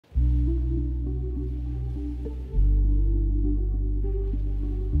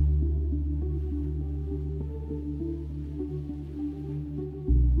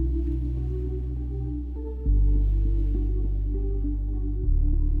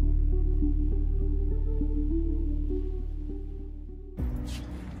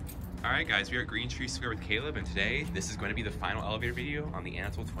Alright guys, we are at Green Tree Square with Caleb, and today this is going to be the final elevator video on the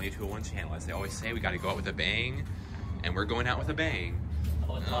Anatol 2201 channel. As they always say, we gotta go out with a bang, and we're going out with a bang.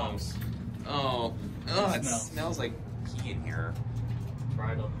 Oh, it pops. It smells like pee in here.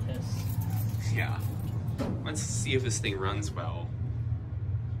 Bridal piss. Yeah. Let's see if this thing runs well.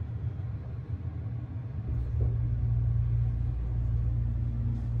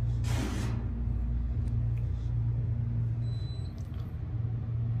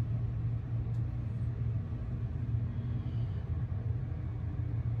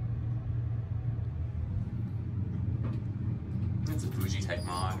 It's a bougie type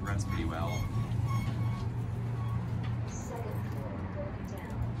mod, runs pretty well.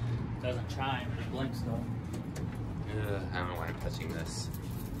 Doesn't chime, it blinks though. I don't know why I'm touching this.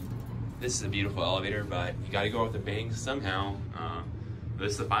 This is a beautiful elevator, but you gotta go with a bang somehow.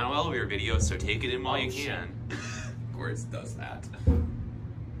 This is the final elevator video, so take it in while you can. Of course it does that.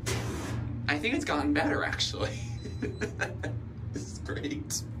 I think it's gotten better, actually. This is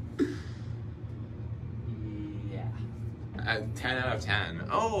great. Yeah. 10 out of 10.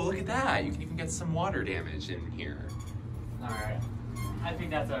 Oh, look at that. You can even get some water damage in here. Alright. I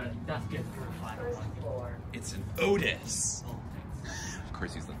think that's good for a final one. It's an Otis. Oh, Of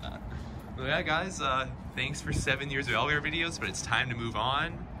course he's like that. Well, yeah, guys, thanks for 7 years of elevator videos, but it's time to move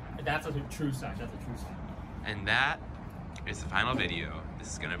on. that's a true sign. That's a true sign. And that is the final video.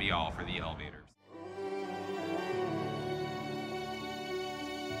 This is gonna be all for the elevators.